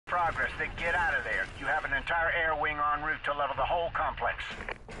progress, then get out of there. You have an entire air wing en route to level the whole complex.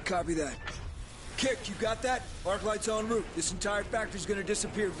 Copy that. Kick, you got that? Arc lights en route. This entire factory's gonna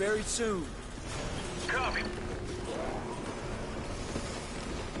disappear very soon. Copy.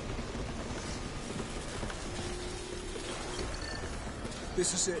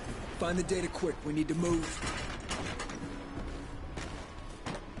 This is it. Find the data quick. We need to move.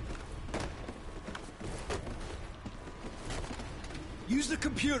 Use the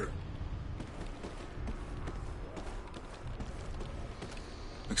computer.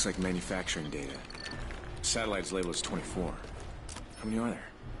 Looks like manufacturing data. Satellite's labeled as 24. How many are there?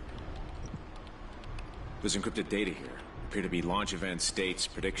 There's encrypted data here. Appear to be launch events, dates,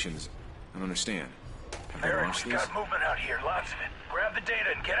 predictions. I don't understand. Have they Eric, launched we these? got movement out here, lots of it. Grab the data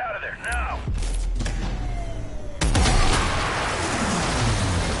and get out of there, now!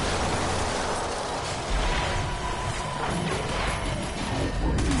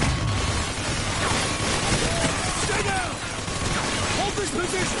 Stay down! Hold this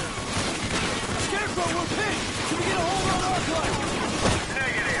position! Scarecrow, we're pinned! Can we get a hold on Arclight?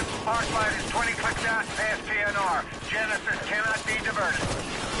 Negative. Arclight is 20 clicks out past TNR. Genesis cannot be diverted.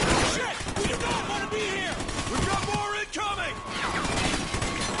 Shit! We do not want to be here! We've got more incoming!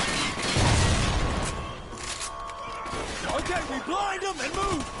 Okay, we blind them and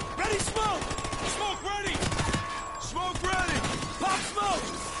move! Ready, smoke! Smoke ready! Smoke ready! Pop smoke!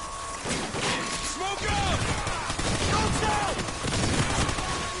 Smoke out! Smoke's out!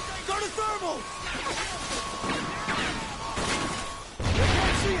 Go to thermal! They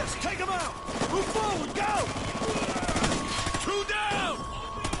can't see us! Take them out! Move forward! Go! 2 down!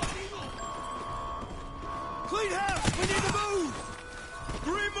 Clean house! We need to move!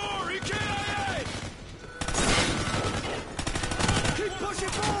 3 more! EKIA! Keep pushing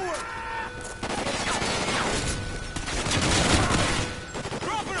forward!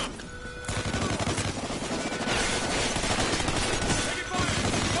 Dropping them! Taking fire!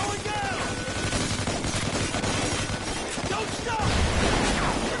 Going down! Don't stop!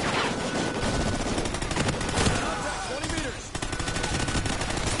 Contact 20 meters!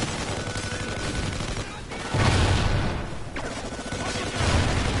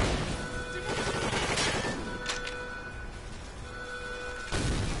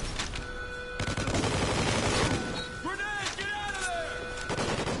 Grenade! Get out of there!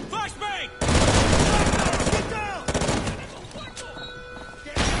 Flashbang! Get down!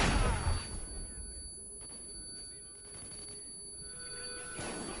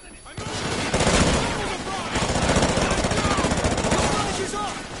 Flash is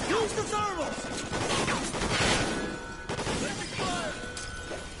off! Use the thermals!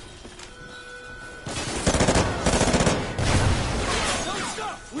 Don't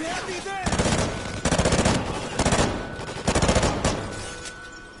stop! We have the advantage!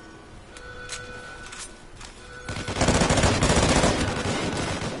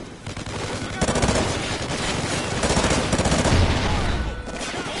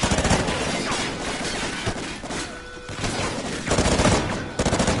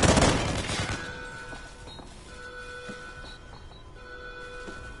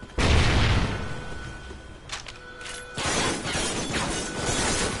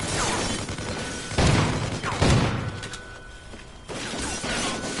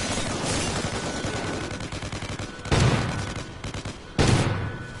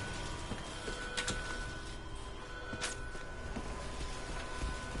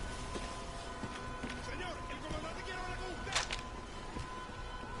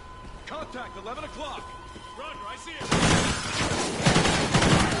 Contact 11 o'clock. Roger, I see it.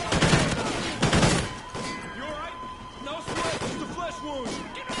 You all right? No sweat, just a flesh wound.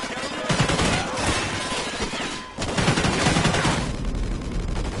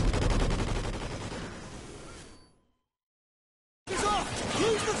 He's off!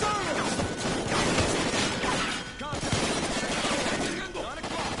 Use the thermal! Contact. 9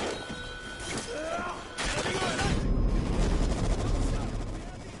 o'clock.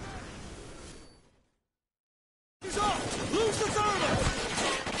 He's off! Lose the thermal!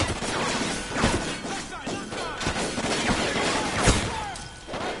 Left side, left side!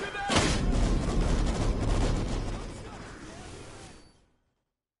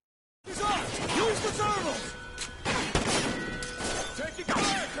 He's off! Use the thermal! Taking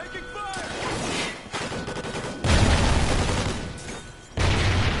fire!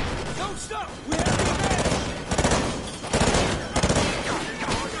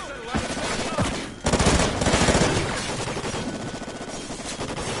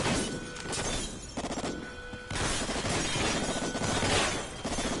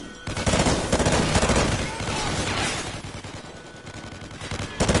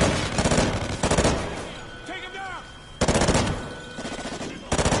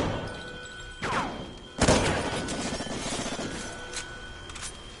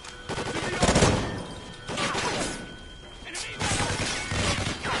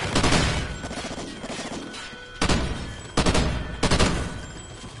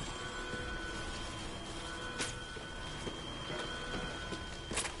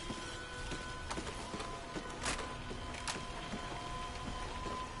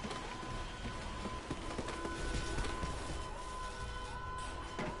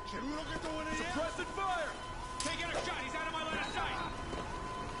 Suppressing fire! Taking a shot, he's out of my line of sight!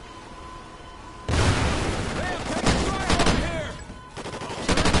 Bam, taking fire over here!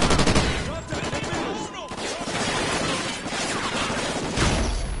 Contact, 10 meters!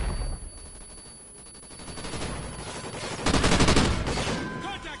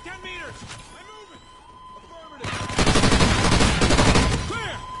 Contact, 10 meters! I'm moving! Affirmative!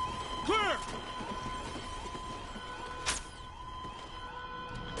 Clear! Clear!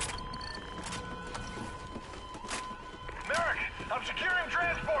 Merrick, I'm securing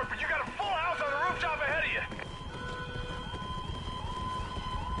transport, but you got a full house on the rooftop ahead of you.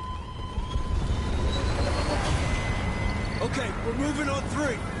 Okay, we're moving on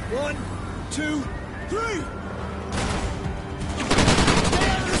 3. 1, 2, 3! Stay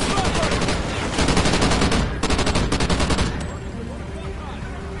out of the spotlight!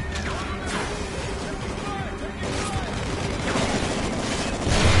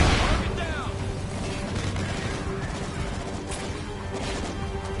 Target down!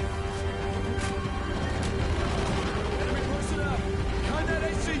 Enemy personnel! Behind that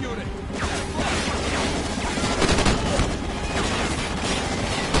AC unit!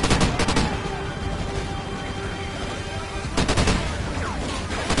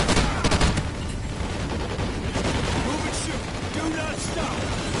 Move and shoot! Do not stop!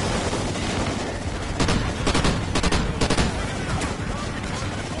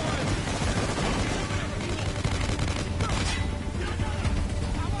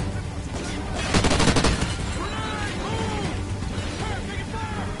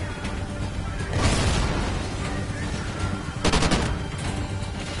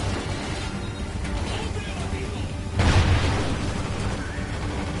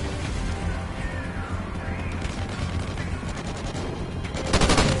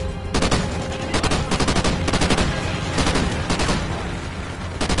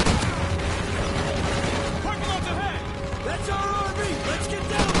 Parking lot's ahead! That's our RV! Let's get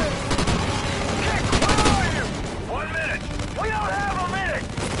down there! Nick, where are you? 1 minute. We don't have a minute.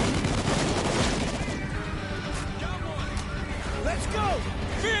 Got one! Let's go!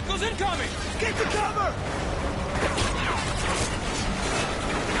 Vehicles incoming! Get to cover!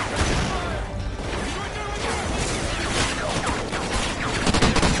 He's right there, right there!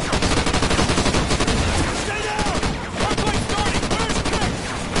 Stay down! Our flight's starting! Where's Nick?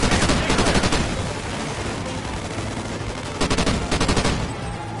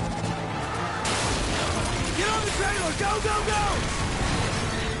 Get on the trailer! Go, go, go!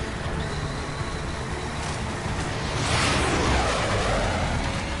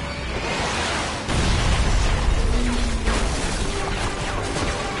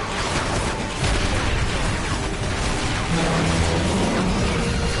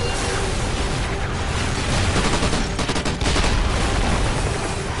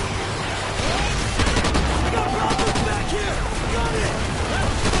 I got problems back here! Got it!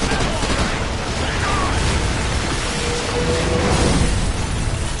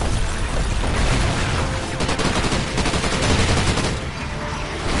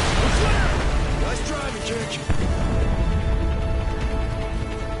 Nice driving, Jake.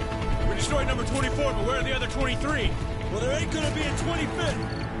 We destroyed number 24, but where are the other 23? Well, there ain't gonna be a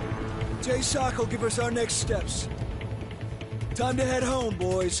 25th. J-Sock will give us our next steps. Time to head home,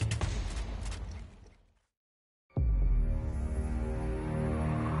 boys.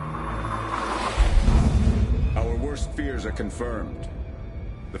 Our worst fears are confirmed.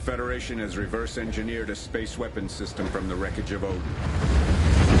 The Federation has reverse engineered a space weapons system from the wreckage of Odin.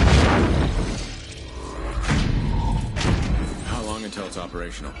 How long until it's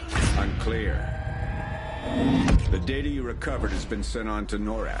operational? Unclear. The data you recovered has been sent on to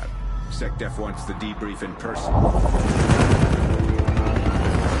NORAD. SecDef wants the debrief in person.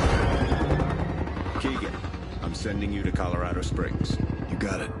 Keegan, I'm sending you to Colorado Springs. You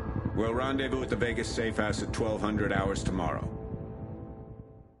got it. We'll rendezvous at the Vegas safe house at 1200 hours tomorrow.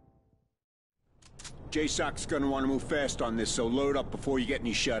 J-Sock's gonna want to move fast on this, so load up before you get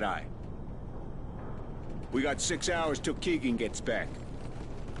any shut-eye. We got 6 hours till Keegan gets back.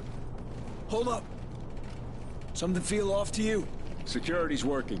 Hold up. Something feel off to you? Security's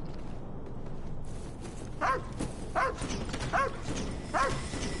working.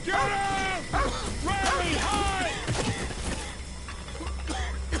 Get him! Riley, hide!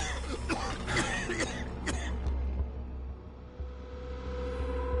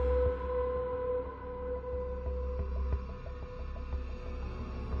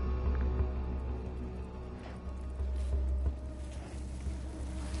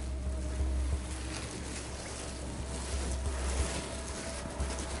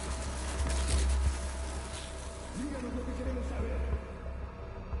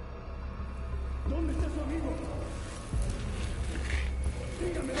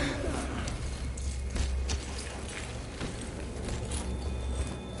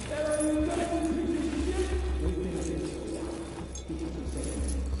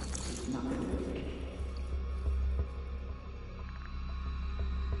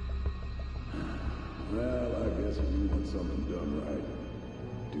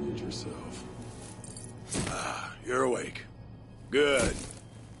 Hold yourself. You're awake. Good.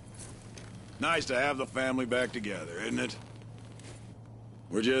 Nice to have the family back together, isn't it?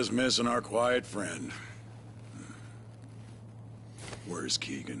 We're just missing our quiet friend. Where's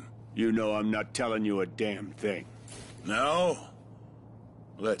Keegan? You know I'm not telling you a damn thing. No?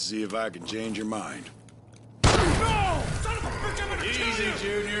 Let's see if I can change your mind. No! Son of a bitch, I'm gonna kill Easy, you!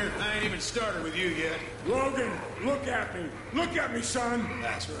 Junior. I ain't even started with you yet. Logan, look at me. Look at me, son.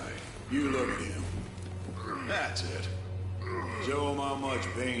 That's right. You look at him. That's it. Show him how much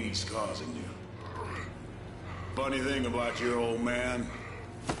pain he's causing you. Funny thing about your old man,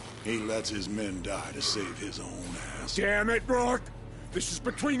 he lets his men die to save his own ass. Damn it, Rourke. This is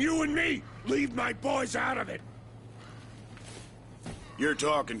between you and me. Leave my boys out of it. You're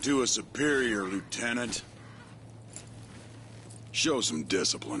talking to a superior, Lieutenant. Show some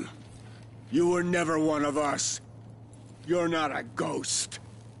discipline. You were never one of us. You're not a ghost.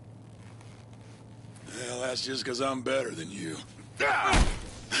 Well, that's just because I'm better than you.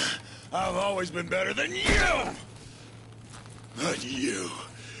 I've always been better than you! But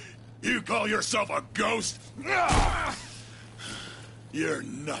you call yourself a ghost? You're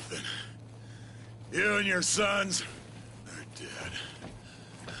nothing. You and your sons are dead.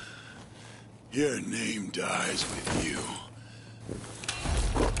 Your name dies with you.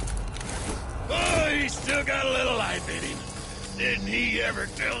 Oh, he's still got a little life in him. Didn't he ever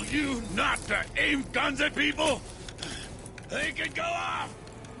tell you not to aim guns at people? They could go off.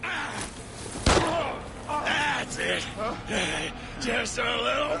 That's it. Just a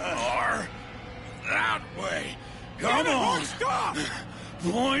little more. That way. Come on. Stop!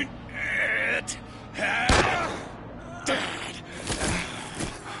 Point it at Dad.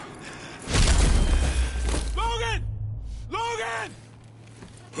 Logan! Logan!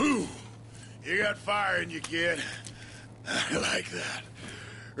 Whew. You got fire in you, kid. I like that.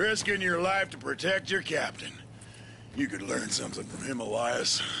 Risking your life to protect your captain. You could learn something from him,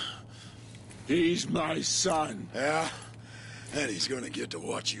 Elias. He's my son. Yeah? And he's gonna get to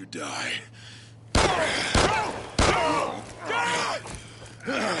watch you die.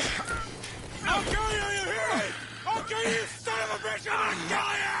 I'll kill you, you hear me? I'll kill you, son of a bitch! I'm gonna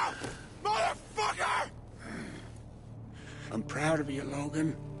kill you! Motherfucker! I'm proud of you,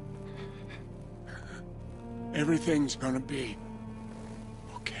 Logan. Everything's gonna be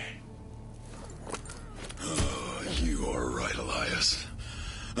okay. Oh, you are right, Elias.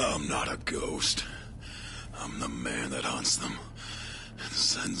 I'm not a ghost. I'm the man that hunts them and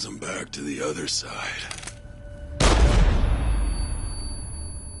sends them back to the other side.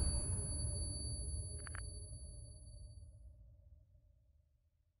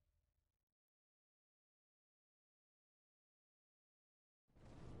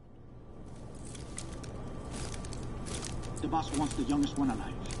 The boss wants the youngest one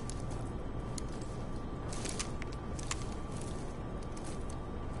alive.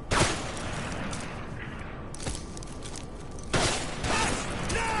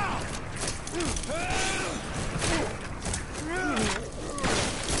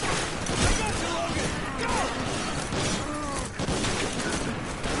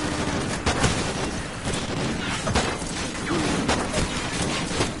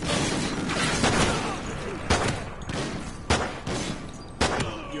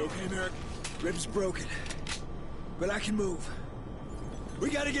 Ribs broken, but I can move. We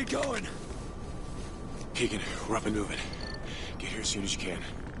gotta get going. Keegan, we're up and moving. Get here as soon as you can.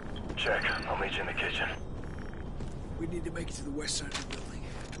 Check. I'll meet you in the kitchen. We need to make it to the west side of the building.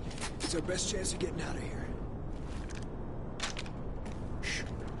 It's our best chance of getting out of here.